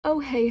Oh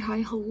hey,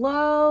 hi,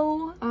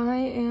 hello. I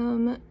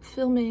am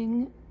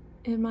filming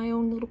in my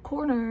own little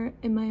corner,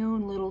 in my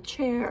own little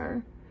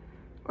chair,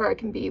 where I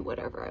can be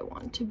whatever I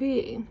want to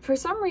be. For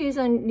some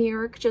reason, New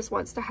York just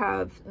wants to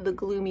have the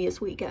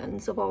gloomiest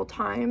weekends of all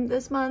time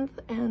this month,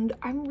 and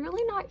I'm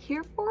really not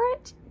here for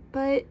it,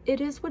 but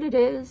it is what it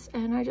is,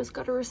 and I just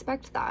gotta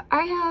respect that.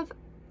 I have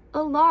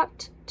a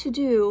lot to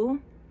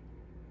do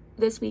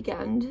this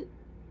weekend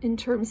in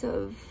terms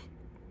of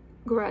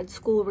grad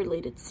school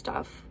related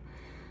stuff.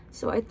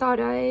 So I thought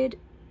I'd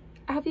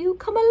have you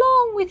come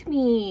along with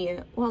me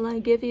while I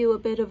give you a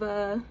bit of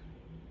a,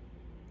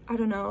 I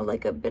don't know,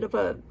 like a bit of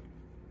a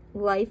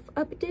life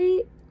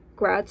update,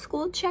 grad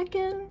school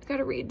check-in. I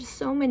gotta read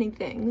so many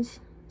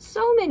things.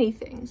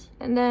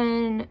 And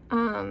then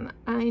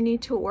I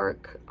need to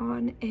work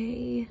on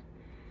a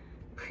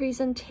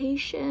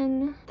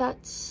presentation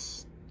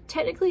that's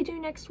technically due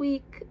next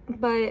week,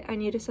 but I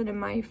need to send in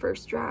my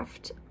first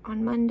draft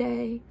on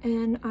Monday,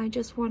 and I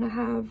just want to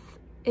have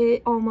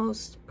it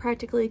almost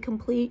practically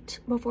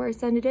complete before I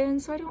send it in,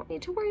 so I don't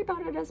need to worry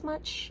about it as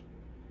much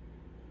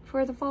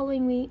for the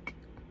following week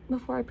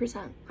before I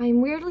present.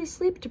 I'm weirdly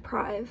sleep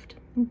deprived,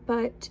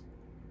 but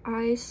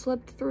I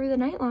slept through the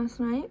night last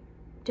night.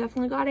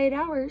 Definitely got 8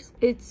 hours.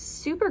 It's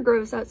super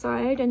gross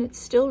outside and it's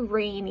still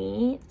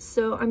rainy,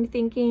 so I'm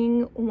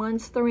thinking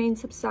once the rain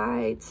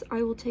subsides,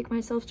 I will take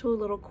myself to a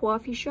little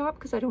coffee shop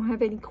because I don't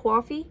have any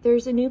coffee.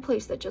 There's a new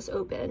place that just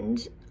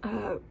opened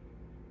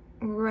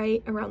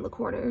right around the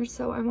corner,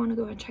 so I want to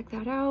go and check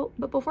that out.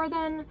 But before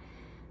then,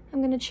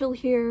 I'm gonna chill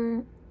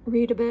here,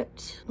 read a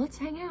bit. Let's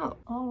hang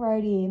out.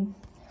 Alrighty,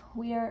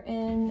 we are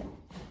in.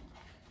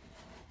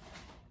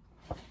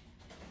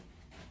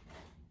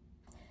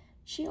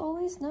 She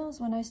always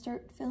knows when I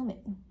start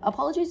filming.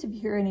 Apologies if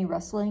you hear any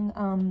rustling.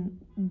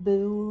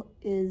 Boo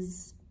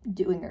is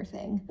doing her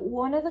thing.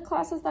 One of the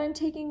classes that I'm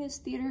taking is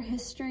theater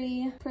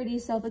history. Pretty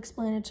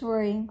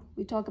self-explanatory.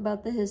 We talk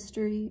about the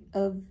history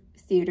of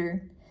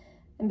theater.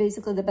 And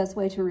basically the best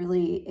way to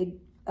really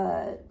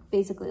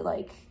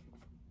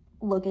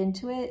look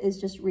into it is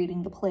just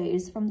reading the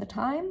plays from the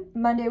time.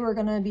 Monday we're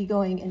gonna be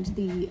going into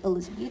the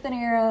Elizabethan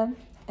era,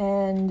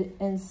 and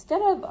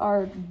instead of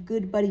our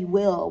good buddy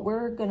Will,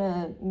 we're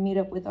gonna meet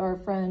up with our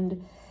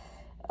friend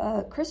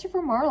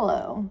Christopher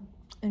Marlowe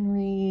and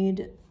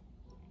read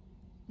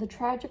The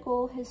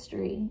Tragical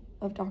History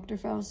of Dr.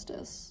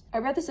 Faustus. I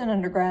read this in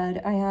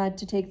undergrad. I had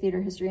to take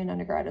theater history in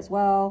undergrad as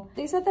well.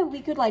 They said that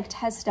we could like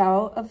test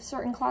out of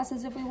certain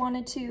classes if we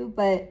wanted to,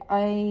 but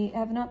I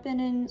have not been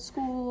in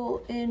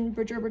school in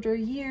bridger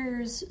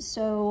years,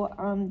 so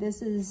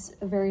this is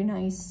a very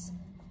nice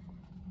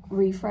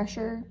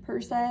refresher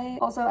per se.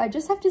 Also, I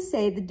just have to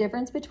say the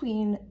difference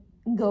between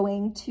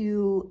going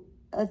to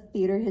a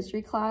theater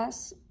history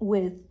class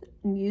with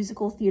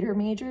musical theater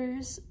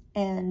majors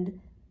and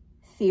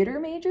theater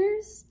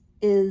majors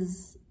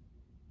is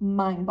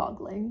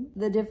mind-boggling.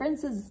 The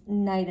difference is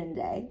night and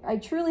day. I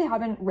truly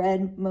haven't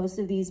read most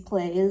of these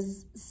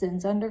plays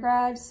since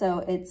undergrad, so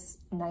it's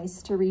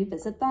nice to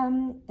revisit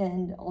them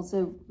and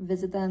also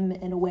visit them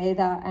in a way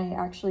that I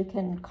actually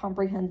can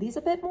comprehend these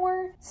a bit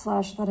more,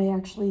 slash that I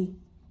actually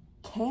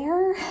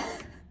care.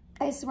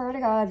 I swear to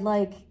God,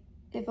 like,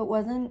 if it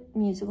wasn't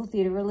musical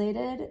theater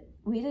related,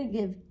 we didn't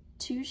give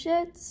two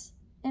shits.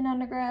 In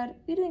undergrad,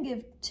 we didn't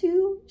give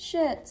two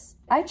shits.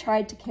 I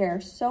tried to care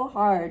so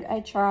hard. I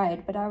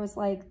tried, but I was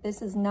like,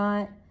 this is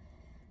not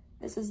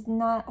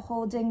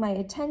holding my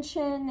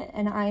attention,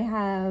 and I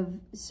have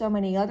so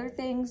many other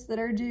things that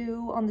are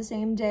due on the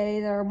same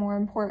day that are more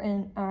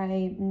important.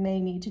 I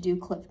may need to do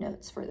Cliff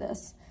Notes for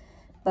this,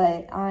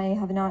 but I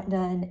have not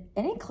done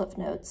any Cliff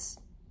Notes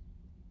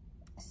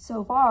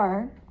so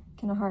far,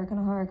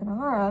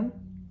 Kanahara,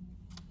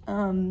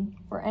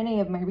 for any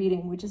of my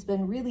reading, which has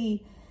been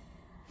really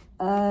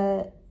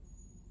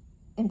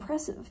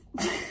impressive.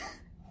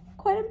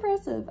 Quite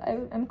impressive.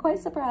 I'm quite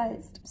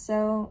surprised.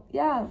 So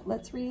yeah,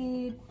 let's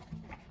read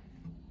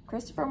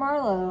Christopher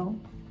Marlowe,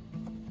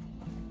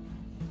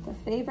 the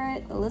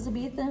favorite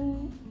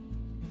Elizabethan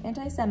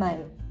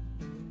anti-Semite.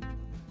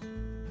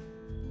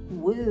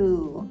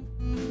 Woo.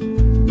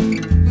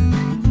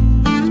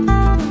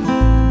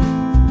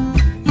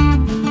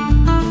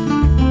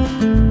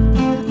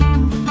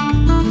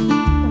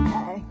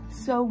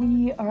 So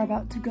we are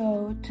about to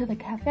go to the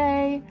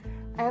cafe.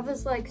 I have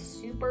this like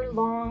super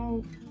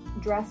long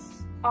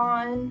dress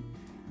on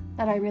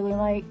that I really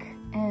like,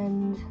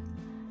 and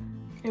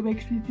it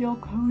makes me feel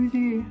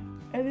cozy,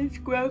 and it's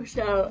gross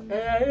out, and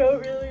I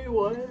don't really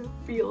want to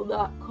feel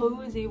that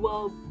cozy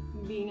while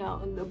being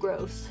out in the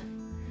gross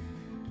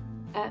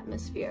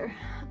atmosphere.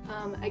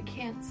 I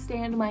can't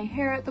stand my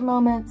hair at the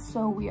moment,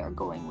 so we are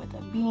going with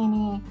a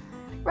beanie,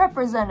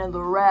 representing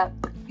the rep.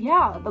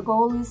 Yeah, the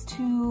goal is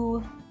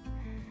to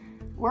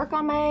work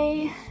on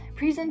my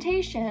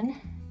presentation,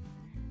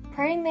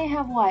 praying they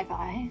have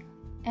Wi-Fi,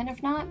 and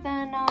if not,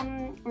 then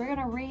we're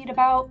gonna read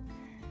about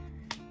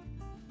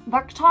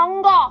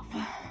Vakhtangov.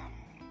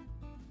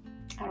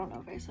 I don't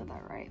know if I said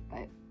that right,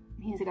 but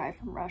he's a guy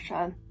from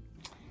Russia.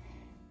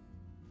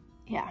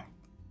 Yeah.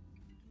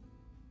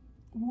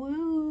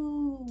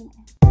 Woo!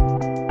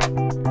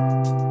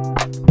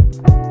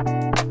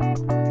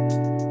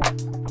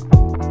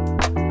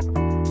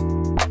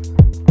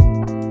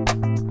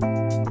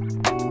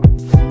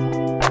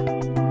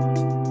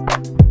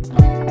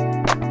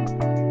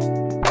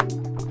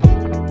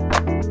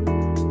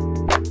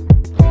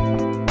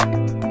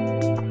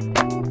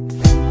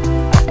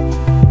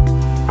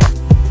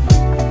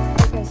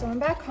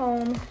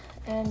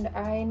 And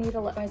I need to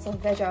let myself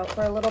veg out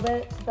for a little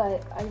bit,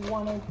 but I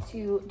wanted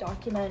to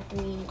document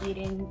me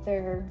eating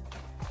their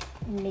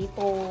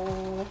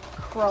maple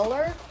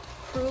cruller?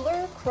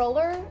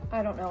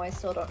 I don't know, I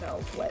still don't know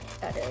what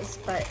that is,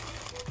 but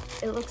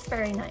it looks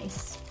very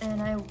nice.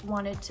 And I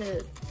wanted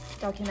to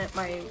document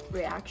my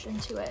reaction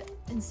to it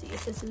and see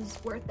if this is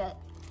worth it.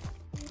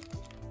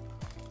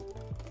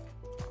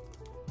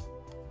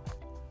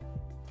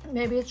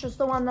 Maybe it's just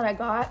the one that I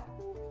got,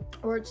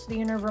 or it's the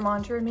inner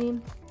Vermonter in me.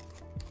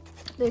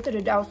 They could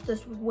have doused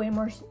this with way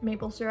more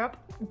maple syrup,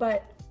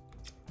 but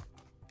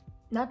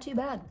not too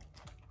bad.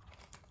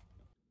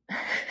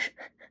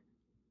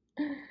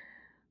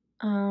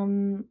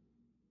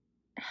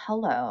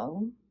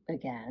 Hello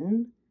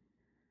again.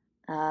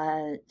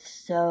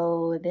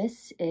 So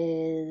this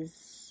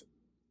is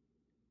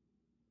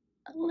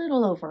a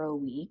little over a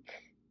week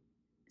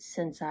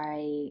since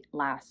I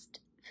last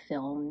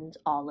filmed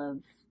all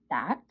of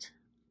that.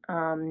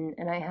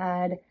 And I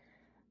had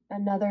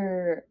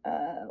another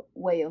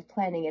way of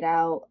planning it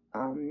out,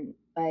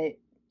 but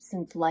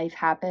since life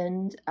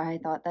happened, I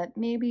thought that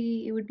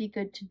maybe it would be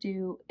good to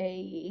do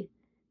a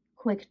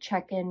quick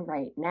check-in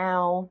right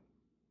now.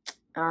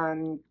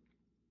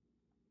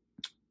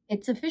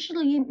 It's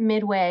officially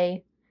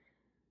midway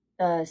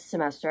the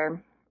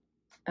semester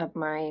of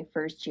my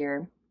first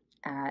year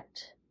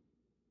at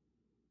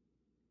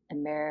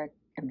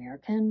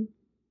American,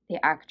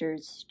 the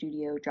Actors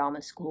Studio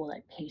Drama School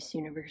at Pace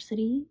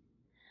University.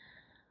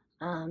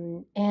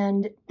 And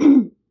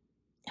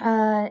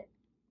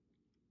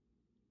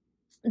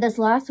this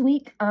last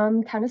week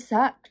kind of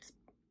sucked.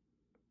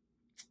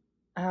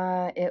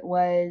 It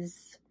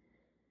was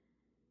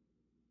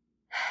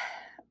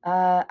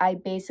I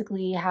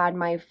basically had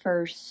my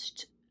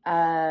first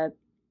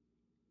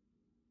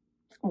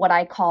what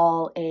I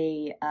call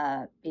a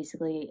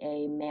basically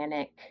a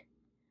manic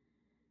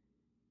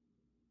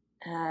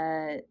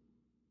how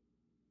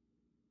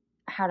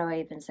do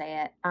I even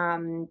say it?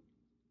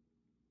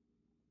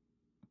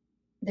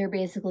 There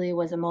basically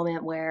was a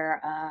moment where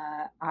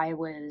I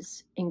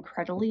was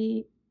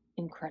incredibly,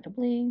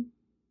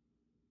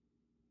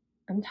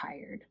 I'm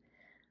tired.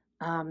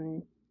 I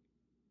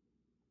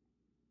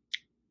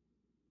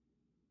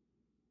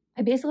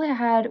basically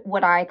had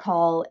what I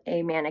call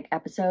a manic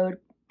episode.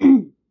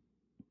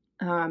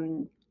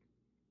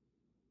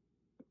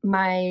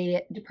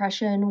 My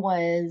depression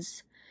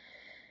was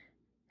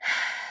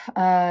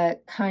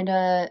kind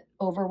of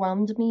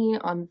overwhelmed me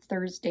on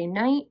Thursday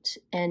night,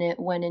 and it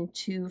went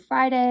into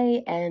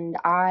Friday, and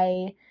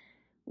I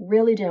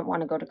really didn't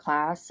want to go to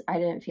class. I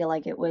didn't feel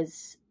like it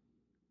was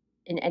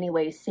in any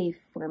way safe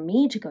for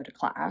me to go to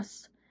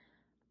class.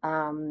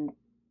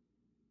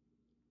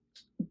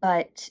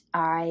 But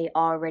I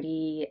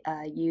already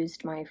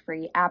used my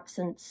free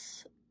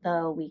absence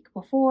the week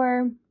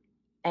before,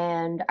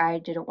 and I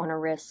didn't want to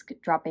risk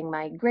dropping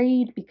my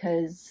grade,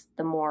 because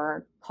the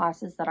more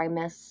classes that I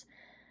miss,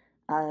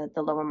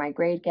 the lower my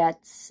grade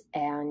gets.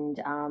 And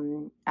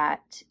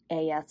at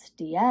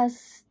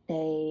ASDS,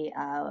 they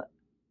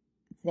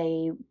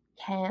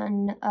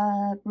can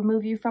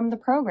remove you from the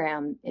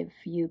program if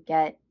you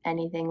get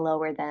anything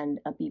lower than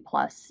a B+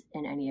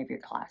 in any of your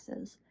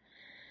classes.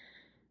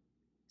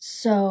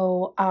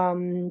 So,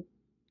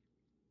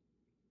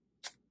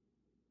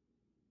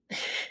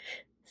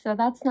 so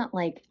that's not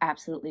like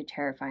absolutely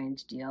terrifying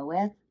to deal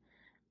with,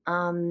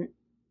 but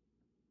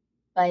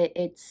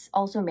it's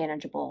also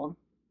manageable.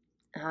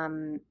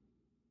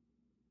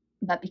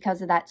 But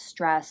because of that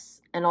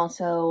stress, and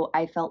also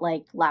I felt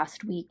like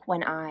last week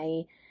when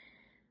I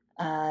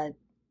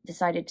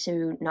decided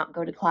to not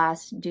go to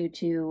class due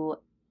to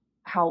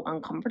how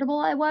uncomfortable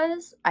I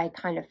was, I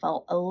kind of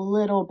felt a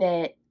little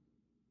bit,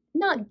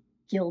 not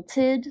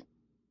guilted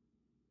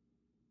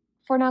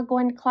for not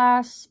going to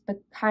class,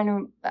 but kind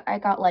of, I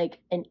got like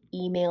an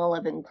email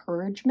of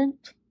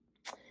encouragement,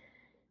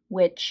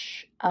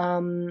 which,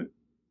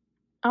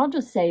 I'll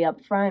just say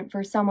up front,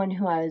 for someone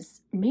who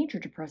has major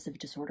depressive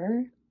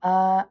disorder,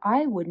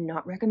 I would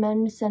not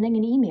recommend sending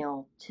an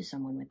email to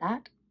someone with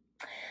that,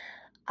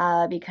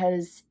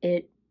 because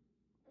it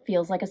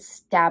feels like a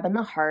stab in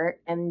the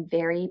heart and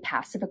very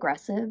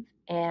passive-aggressive,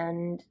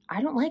 and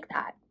I don't like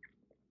that.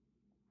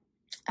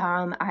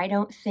 I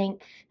don't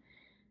think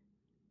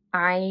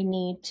I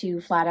need to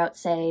flat out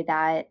say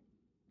that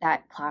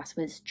that class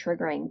was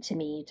triggering to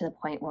me to the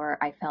point where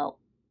I felt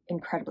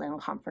incredibly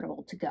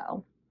uncomfortable to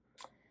go.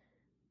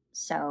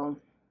 So,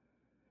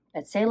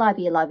 let's say la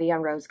vie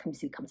en rose, comme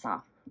ci, comme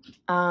ça.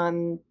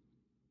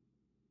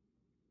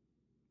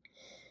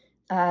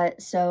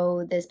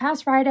 So this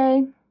past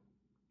Friday,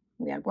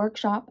 we had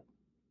workshop.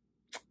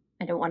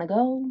 I don't want to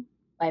go,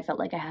 I felt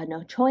like I had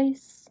no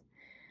choice,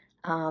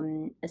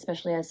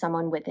 especially as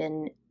someone with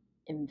an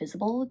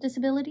invisible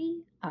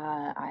disability.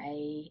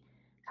 I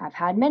have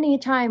had many a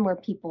time where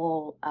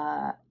people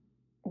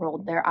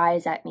rolled their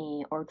eyes at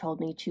me or told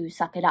me to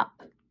suck it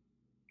up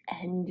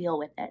and deal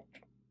with it.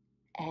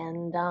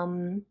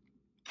 And,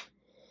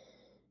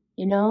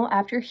 you know,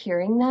 after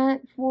hearing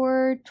that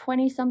for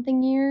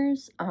 20-something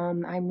years,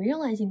 I'm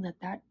realizing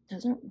that that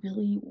doesn't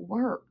really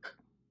work.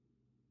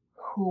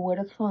 Who would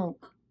have thunk?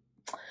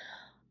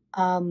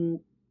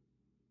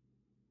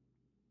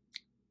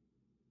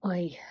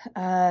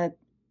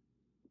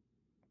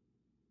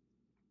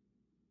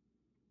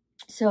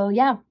 So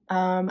yeah,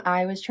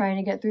 I was trying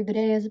to get through the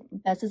day as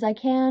best as I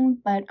can,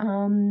 but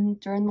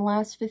during the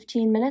last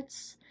 15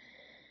 minutes,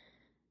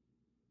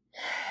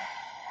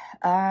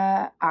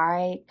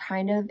 I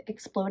kind of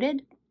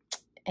exploded,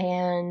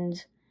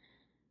 and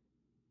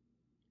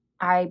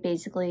I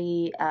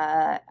basically,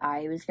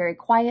 I was very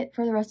quiet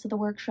for the rest of the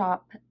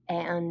workshop,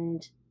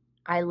 and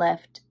I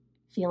left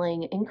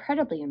feeling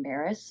incredibly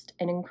embarrassed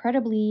and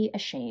incredibly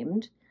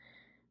ashamed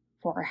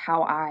for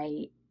how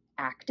I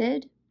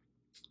acted.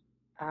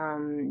 I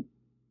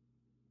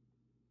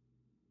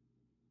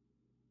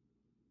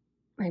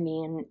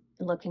mean,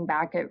 looking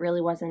back, it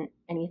really wasn't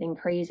anything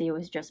crazy. It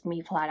was just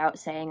me flat out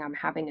saying I'm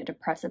having a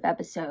depressive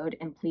episode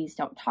and please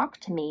don't talk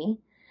to me.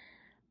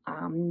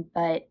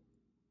 But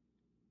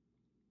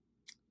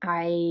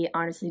I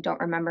honestly don't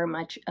remember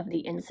much of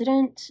the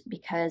incident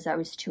because I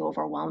was too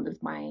overwhelmed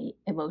with my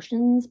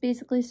emotions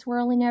basically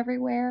swirling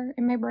everywhere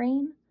in my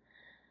brain.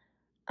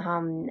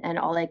 And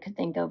all I could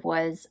think of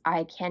was,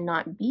 I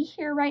cannot be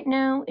here right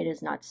now. It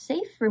is not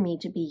safe for me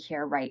to be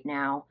here right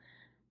now.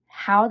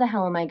 How the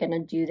hell am I going to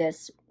do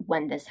this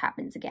when this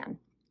happens again?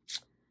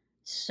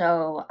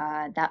 So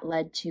that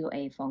led to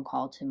a phone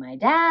call to my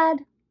dad,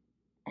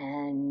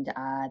 and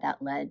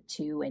that led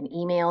to an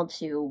email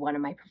to one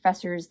of my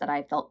professors that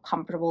I felt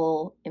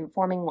comfortable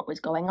informing what was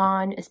going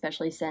on,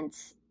 especially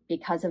since,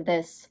 because of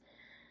this,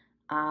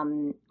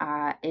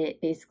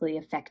 it basically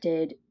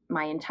affected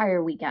my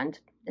entire weekend,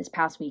 this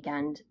past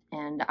weekend,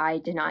 and I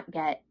did not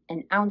get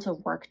an ounce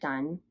of work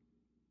done.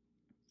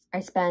 I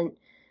spent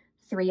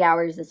 3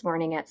 hours this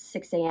morning at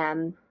 6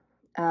 a.m.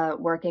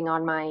 Working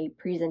on my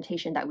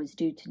presentation that was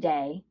due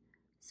today.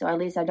 So at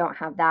least I don't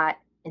have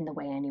that in the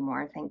way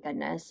anymore, thank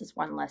goodness. It's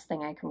one less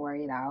thing I can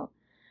worry about.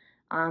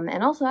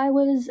 And also I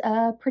was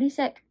pretty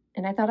sick,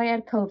 and I thought I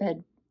had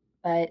COVID,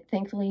 but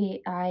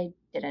thankfully I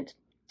didn't,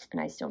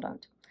 and I still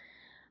don't.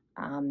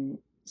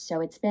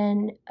 So it's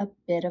been a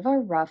bit of a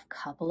rough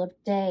couple of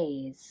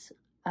days.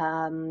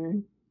 I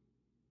am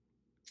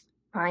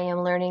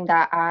learning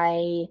that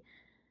I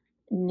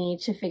need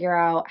to figure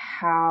out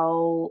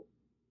how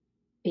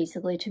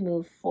basically to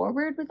move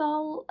forward with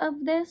all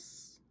of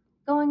this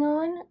going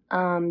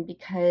on,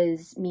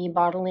 because me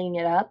bottling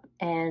it up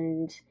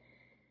and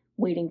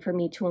waiting for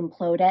me to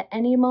implode at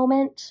any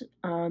moment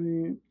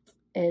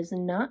is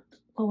not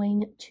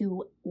going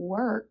to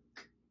work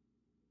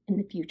in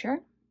the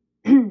future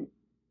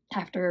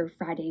after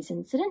Friday's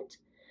incident.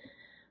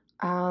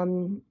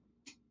 And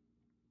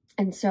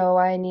so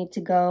I need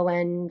to go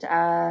and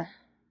I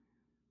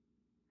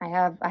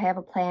have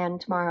a plan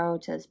tomorrow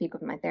to speak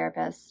with my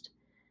therapist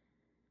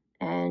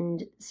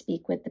and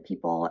speak with the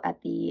people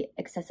at the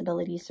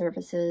accessibility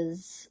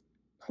services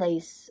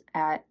place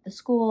at the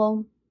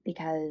school,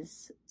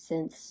 because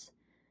since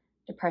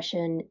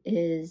depression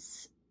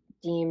is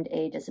deemed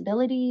a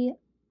disability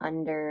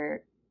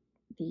under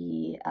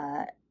the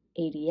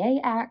ADA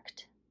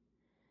Act,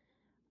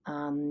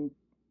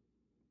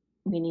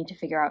 we need to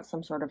figure out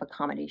some sort of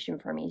accommodation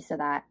for me so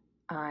that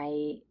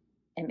I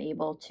am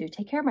able to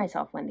take care of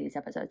myself when these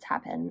episodes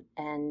happen.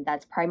 And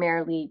that's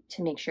primarily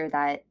to make sure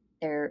that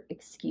they're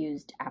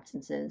excused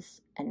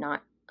absences and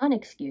not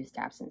unexcused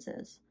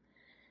absences.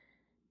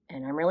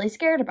 And I'm really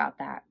scared about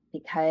that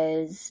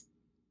because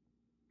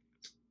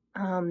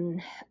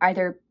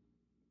either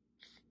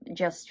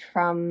just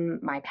from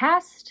my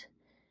past,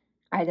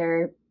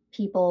 either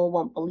people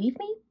won't believe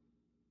me,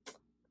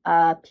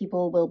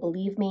 people will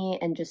believe me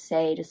and just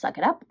say to suck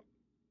it up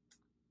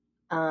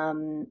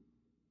in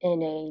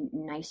a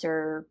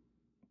nicer,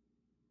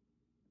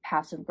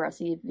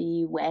 passive-aggressive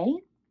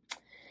way.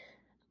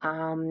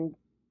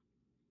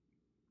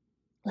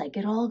 Like,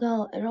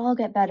 it'll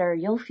get better.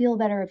 You'll feel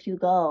better if you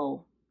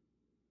go.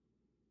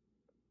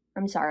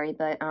 I'm sorry,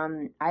 but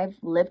I've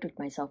lived with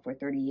myself for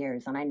 30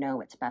 years, and I know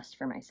what's best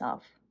for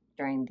myself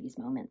during these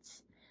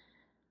moments.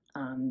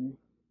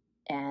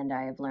 And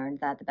I've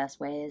learned that the best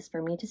way is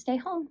for me to stay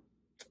home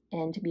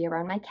and to be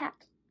around my cat.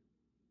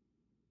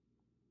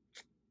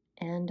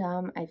 And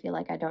I feel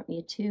like I don't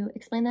need to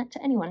explain that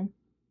to anyone.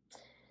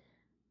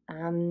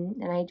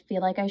 And I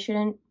feel like I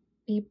shouldn't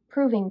be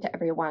proving to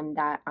everyone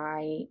that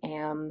I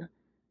am,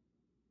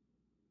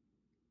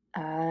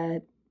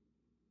 that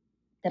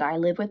I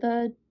live with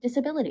a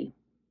disability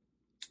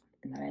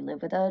and that I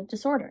live with a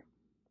disorder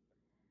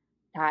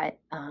that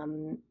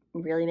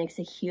really makes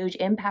a huge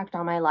impact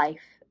on my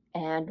life.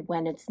 And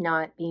when it's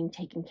not being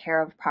taken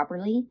care of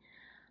properly,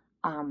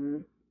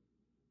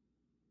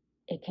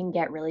 it can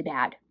get really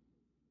bad.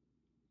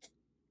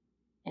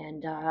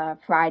 And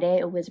Friday,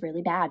 it was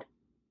really bad.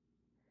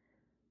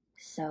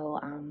 So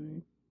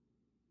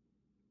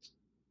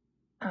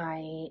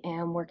I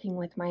am working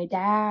with my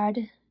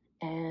dad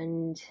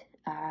and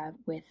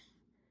with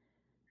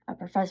a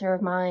professor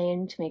of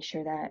mine to make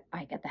sure that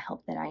I get the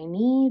help that I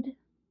need.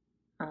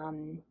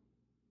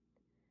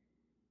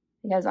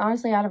 Because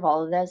honestly, out of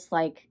all of this,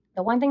 like,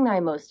 the one thing that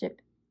I'm most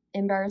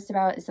embarrassed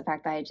about is the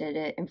fact that I did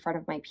it in front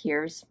of my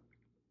peers.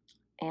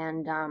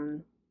 And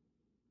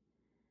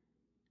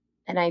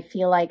I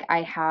feel like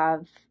I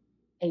have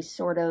a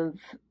sort of,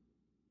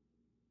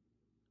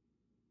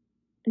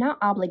 not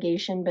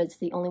obligation, but it's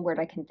the only word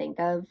I can think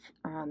of,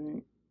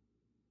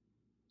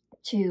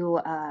 to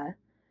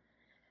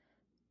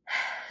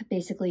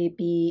basically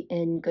be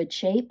in good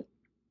shape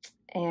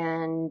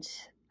and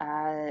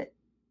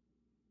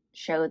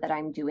show that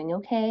I'm doing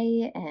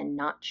okay and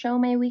not show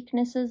my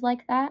weaknesses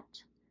like that.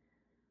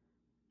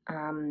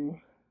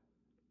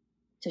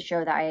 To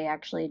show that I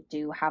actually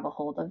do have a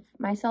hold of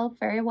myself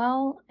very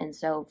well. And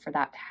so for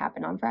that to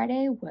happen on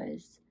Friday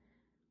was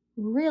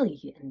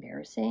really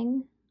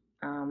embarrassing.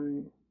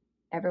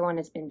 Everyone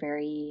has been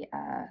very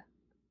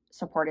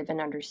supportive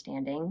and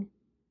understanding.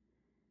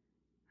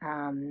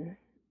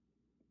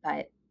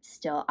 But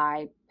still,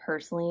 I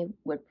personally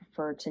would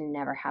prefer to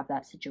never have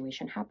that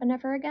situation happen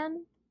ever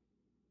again.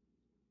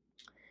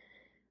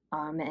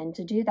 And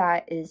to do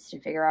that is to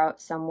figure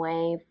out some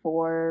way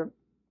for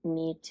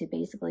me to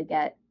basically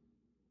get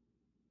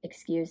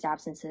excused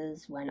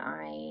absences when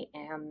I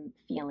am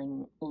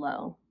feeling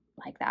low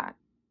like that.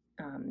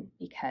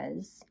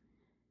 Because,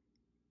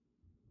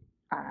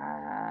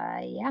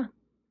 yeah,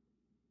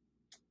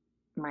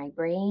 my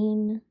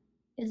brain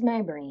is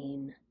my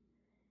brain,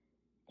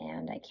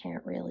 and I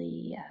can't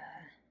really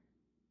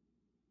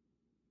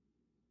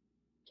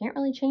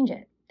change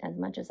it as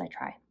much as I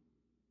try.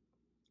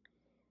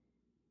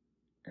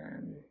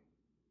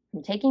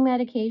 I'm taking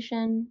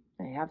medication.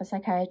 I have a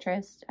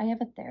psychiatrist. I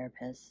have a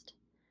therapist.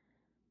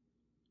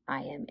 I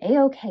am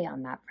A-okay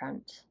on that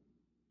front.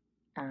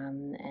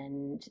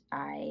 And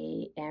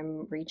I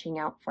am reaching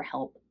out for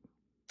help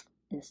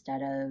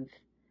instead of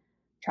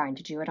trying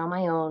to do it on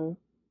my own,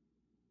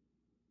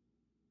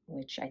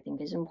 which I think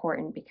is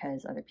important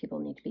because other people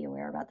need to be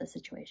aware about the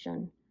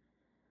situation.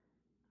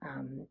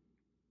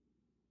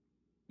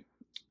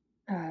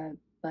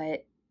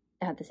 But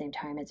at the same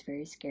time, it's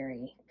very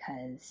scary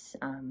because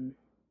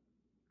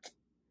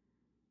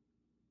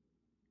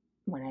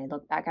when I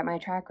look back at my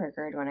track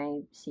record, when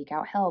I seek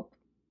out help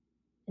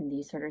in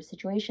these sort of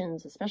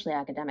situations, especially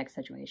academic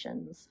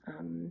situations,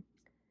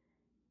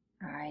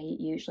 I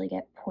usually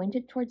get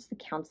pointed towards the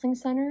counseling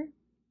center,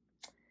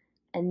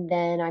 and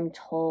then I'm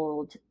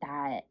told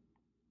that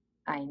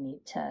I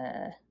need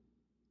to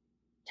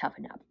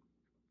toughen up.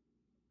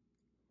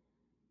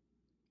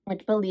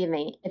 Which, believe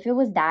me, if it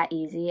was that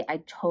easy,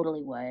 I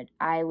totally would.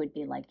 I would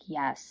be like,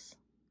 yes,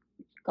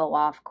 go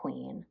off,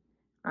 queen.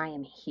 I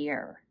am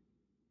here.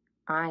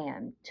 I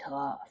am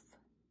tough.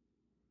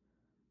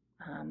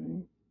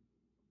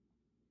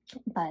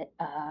 But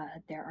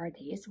there are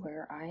days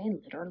where I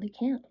literally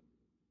can't.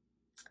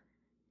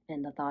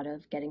 And the thought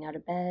of getting out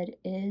of bed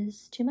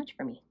is too much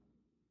for me.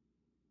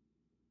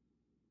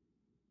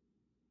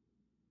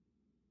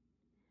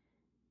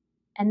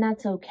 And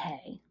that's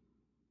okay.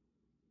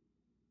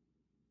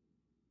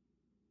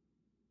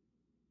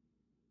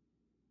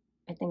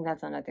 I think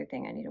that's another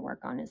thing I need to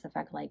work on is the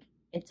fact, like,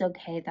 it's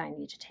okay that I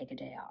need to take a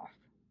day off.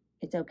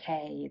 It's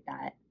okay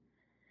that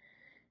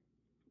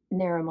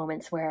there are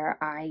moments where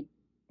I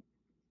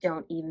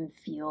don't even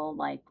feel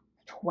like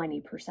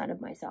 20%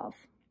 of myself.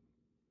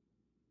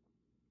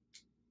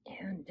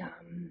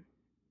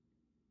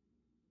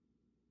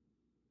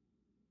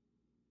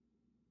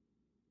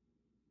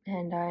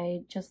 And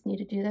I just need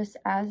to do this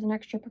as an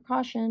extra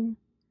precaution.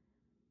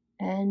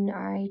 And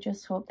I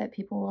just hope that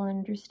people will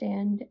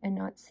understand and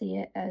not see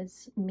it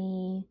as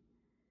me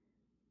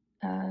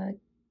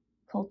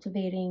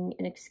cultivating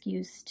an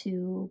excuse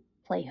to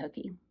play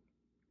hooky.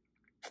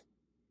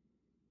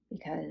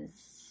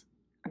 Because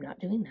I'm not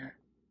doing that.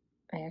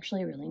 I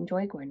actually really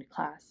enjoy going to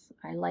class.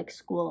 I like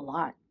school a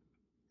lot.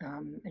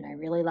 And I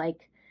really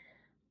like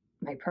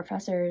my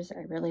professors.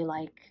 I really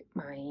like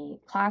my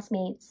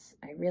classmates.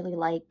 I really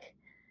like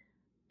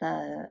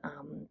the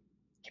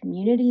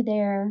community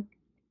there.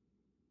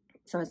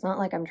 So it's not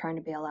like I'm trying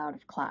to bail out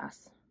of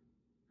class.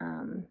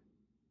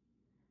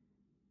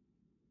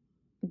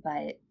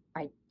 But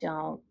I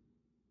don't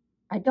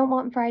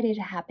want Friday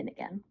to happen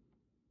again.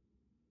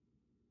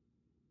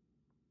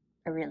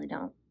 I really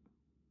don't.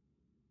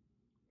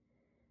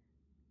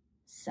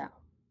 So,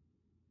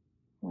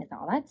 with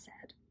all that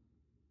said,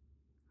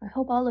 I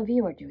hope all of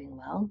you are doing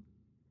well.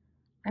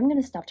 I'm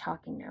going to stop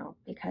talking now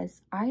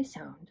because I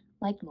sound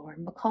like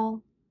Lauren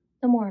Bacall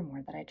the more and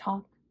more that I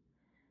talk.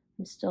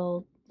 I'm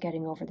still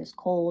getting over this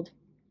cold.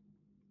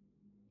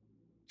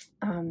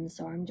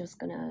 So I'm just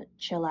going to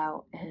chill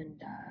out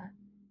and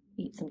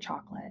eat some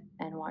chocolate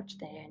and watch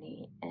the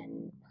Annie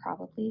and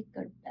probably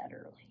go to bed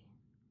early.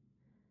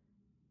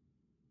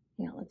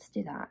 Yeah, let's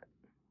do that.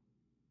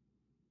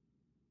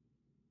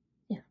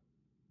 Yeah.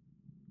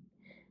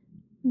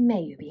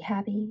 May you be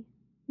happy.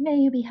 May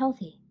you be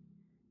healthy.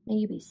 May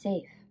you be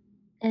safe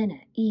and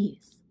at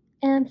ease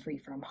and free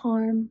from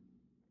harm.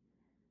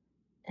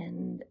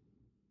 And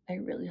I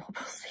really hope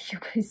I'll see you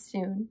guys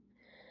soon.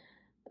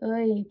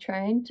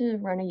 Trying to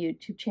run a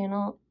YouTube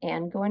channel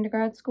and go into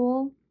grad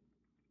school?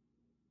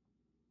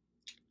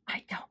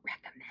 I don't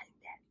recommend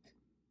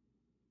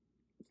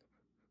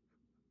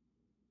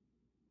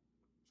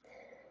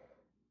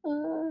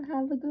it.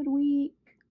 Have a good week.